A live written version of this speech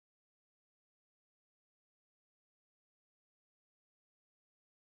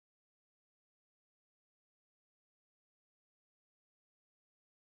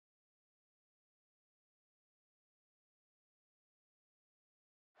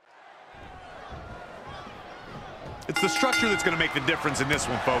It's the structure that's going to make the difference in this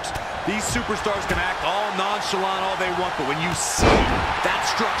one, folks. These superstars can act all nonchalant all they want, but when you see that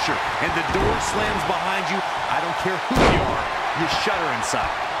structure and the door slams behind you, I don't care who you are, you shudder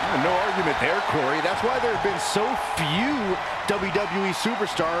inside. No argument there, Corey. That's why there have been so few WWE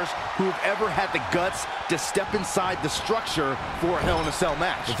superstars who have ever had the guts to step inside the structure for a Hell in a Cell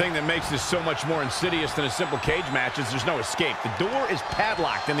match. The thing that makes this so much more insidious than a simple cage match is there's no escape. The door is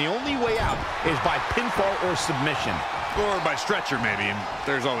padlocked, and the only way out is by pinfall or submission. Or by stretcher, maybe, and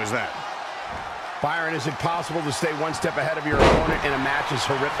there's always that. Byron, is it possible to stay one step ahead of your opponent in a match as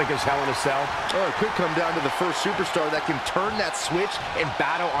horrific as Hell in a Cell? Oh, it could come down to the first superstar that can turn that switch and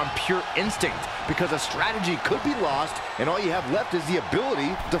battle on pure instinct, because a strategy could be lost, and all you have left is the ability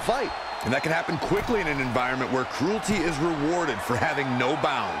to fight. And that can happen quickly in an environment where cruelty is rewarded for having no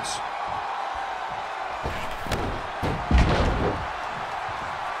bounds.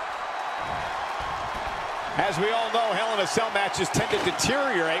 As we all know, Hell in a Cell matches tend to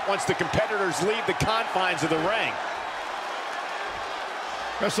deteriorate once the competitors leave the confines of the ring.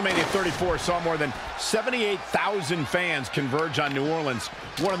 WrestleMania 34 saw more than 78,000 fans converge on New Orleans.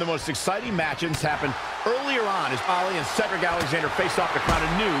 One of the most exciting matches happened earlier on as Ali and Cedric Alexander faced off to crown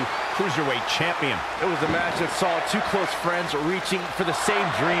a new Cruiserweight champion. It was a match that saw two close friends reaching for the same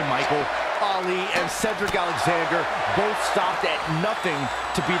dream, Michael. Ali and Cedric Alexander both stopped at nothing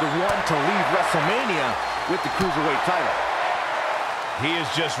to be the one to leave WrestleMania with the Cruiserweight title. He is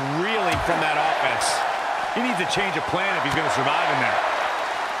just reeling from that offense. He needs a change of plan if he's going to survive in there.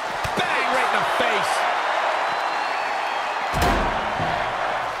 Bang, right in the face.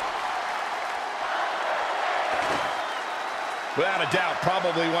 Without a doubt,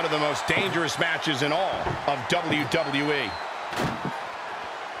 probably one of the most dangerous matches in all of WWE.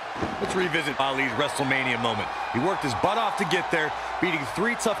 Let's revisit Ali's WrestleMania moment. He worked his butt off to get there, beating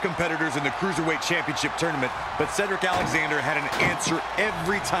 3 tough competitors in the Cruiserweight Championship tournament, but Cedric Alexander had an answer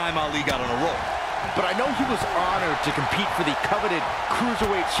every time Ali got on a roll. But I know he was honored to compete for the coveted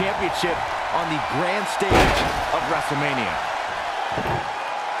Cruiserweight Championship on the grand stage of WrestleMania.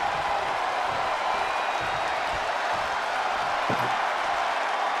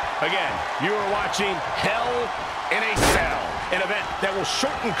 Again, you are watching Hell in a Cell, an event that will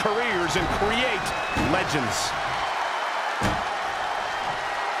shorten careers and create legends.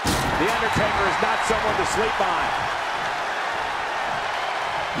 The Undertaker is not someone to sleep on.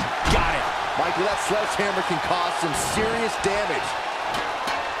 Got it. Michael, that sledgehammer can cause some serious damage.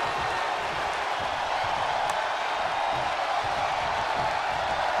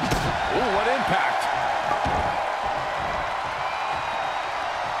 Ooh, what impact.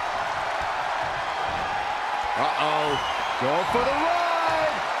 Uh-oh. Going for the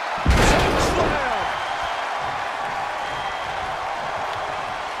ride. Slam.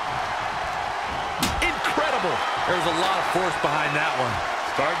 Incredible. There's a lot of force behind that one.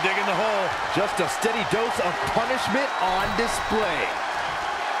 Start digging the hole. Just a steady dose of punishment on display.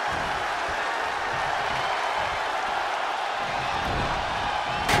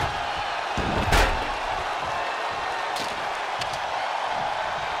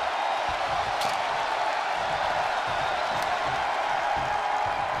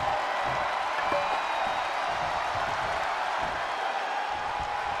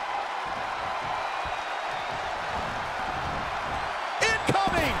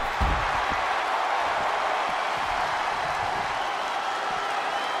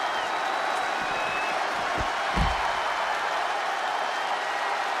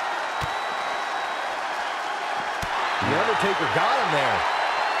 The Undertaker got him there.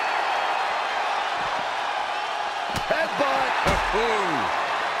 Headbutt.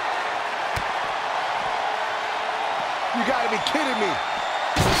 You gotta be kidding me.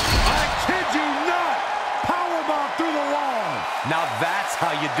 I kid you not. Powerbomb through the wall. Now that's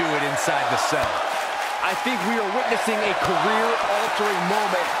how you do it inside the cell. I think we are witnessing a career-altering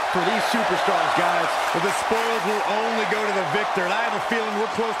moment for these superstars, guys. But the spoils will only go to the victor, and I have a feeling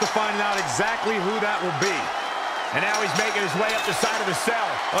we're close to finding out exactly who that will be. And now he's making his way up the side of the cell.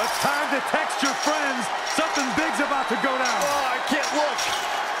 Well, it's time to text your friends. Something big's about to go down. Oh, I can't look.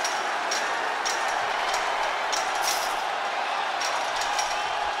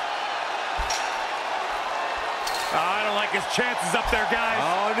 Oh, I don't like his chances up there, guys.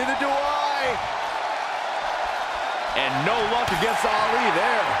 Oh, neither do I. And no luck against Ali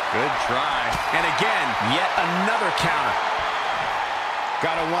there. Good try. And again, yet another counter.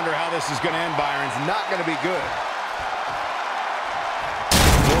 Gotta wonder how this is gonna end, Byron. It's not gonna be good.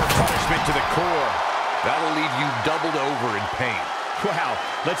 More punishment to the core. That'll leave you doubled over in pain. Wow,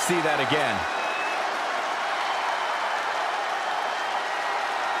 let's see that again.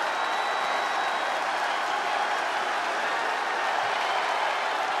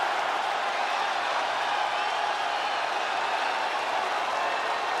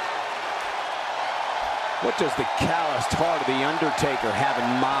 What does the calloused heart of the Undertaker have in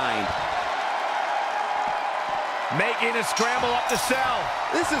mind? Making a scramble up the cell.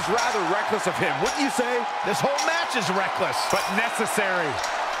 This is rather reckless of him, wouldn't you say? This whole match is reckless, but necessary.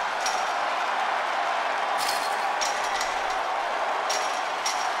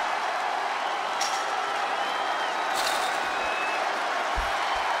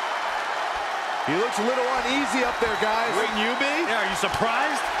 He looks a little uneasy up there, guys. Wouldn't you be? Yeah, are you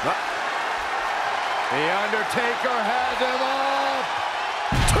surprised? The Undertaker has him up.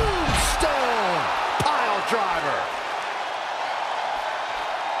 Tombstone pile driver.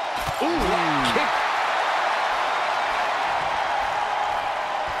 Ooh, kick.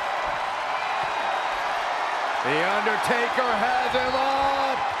 The Undertaker has him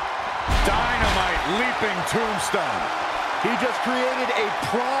up. Dynamite leaping tombstone. He just created a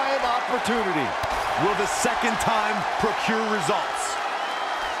prime opportunity. Will the second time procure results?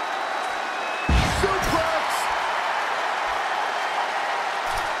 Suplex!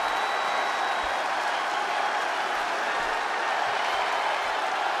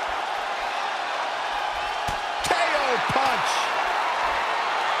 KO punch!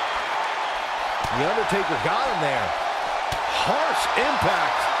 The Undertaker got him there. Harsh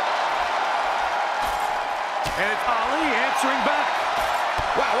impact. And it's Ali answering back.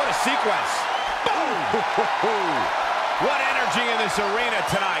 Wow, what a sequence. Boom! What energy in this arena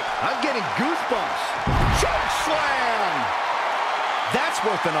tonight. I'm getting goosebumps. Choke slam! That's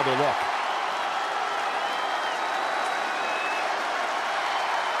worth another look.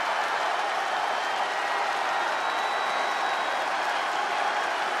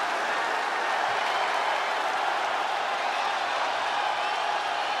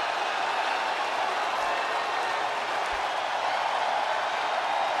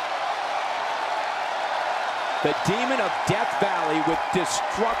 The Demon of Death Valley with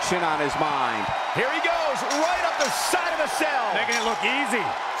destruction on his mind. Here he goes, right up the side of the cell. Making it look easy.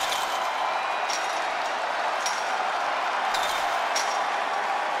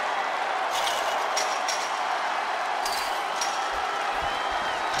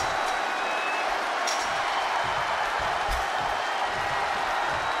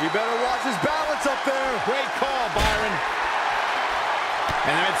 You better watch his balance up there. Great call, Byron.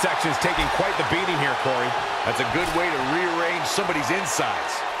 And the midsection's taking quite the beating here, Corey. That's a good way to rearrange somebody's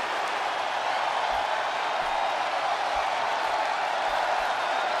insides.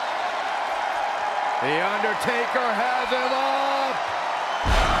 The Undertaker has him up.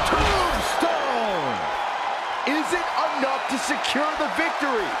 Tombstone! Is it enough to secure the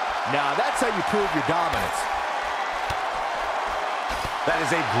victory? Now, that's how you prove your dominance. That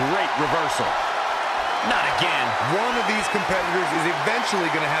is a great reversal. Not again. One of these competitors is eventually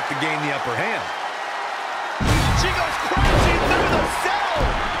going to have to gain the upper hand. She goes crashing through the cell.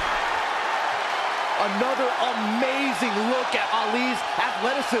 Another amazing look at Ali's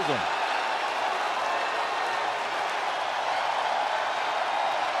athleticism.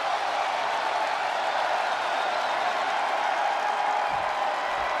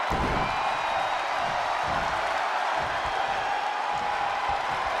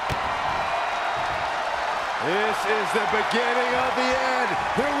 This is the beginning of the end.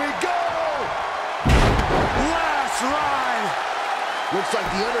 Here we go. Last ride. Looks like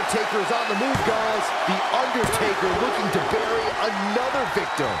the Undertaker is on the move, guys. The Undertaker looking to bury another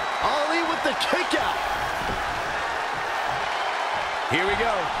victim. Ali with the kick out. Here we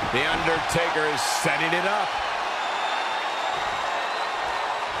go. The Undertaker is setting it up.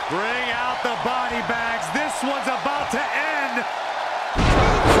 Bring out the body bags. This one's about to end.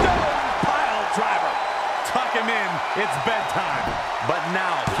 Tombstone pile driver. Tuck him in. It's bedtime. But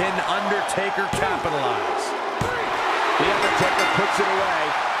now, can Undertaker capitalize? The Undertaker puts it away.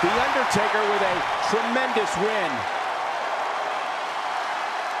 The Undertaker with a tremendous win.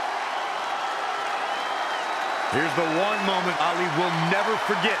 Here's the one moment Ali will never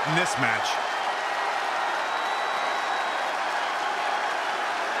forget in this match.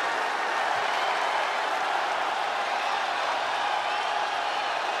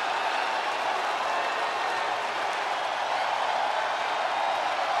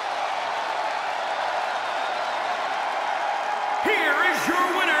 Here is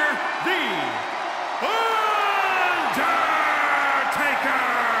your winner, the Undertaker!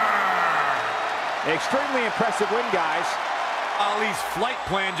 Extremely impressive win, guys. Ali's flight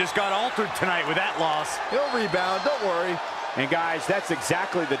plan just got altered tonight with that loss. He'll rebound, don't worry. And guys, that's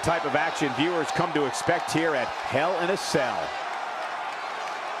exactly the type of action viewers come to expect here at Hell in a Cell.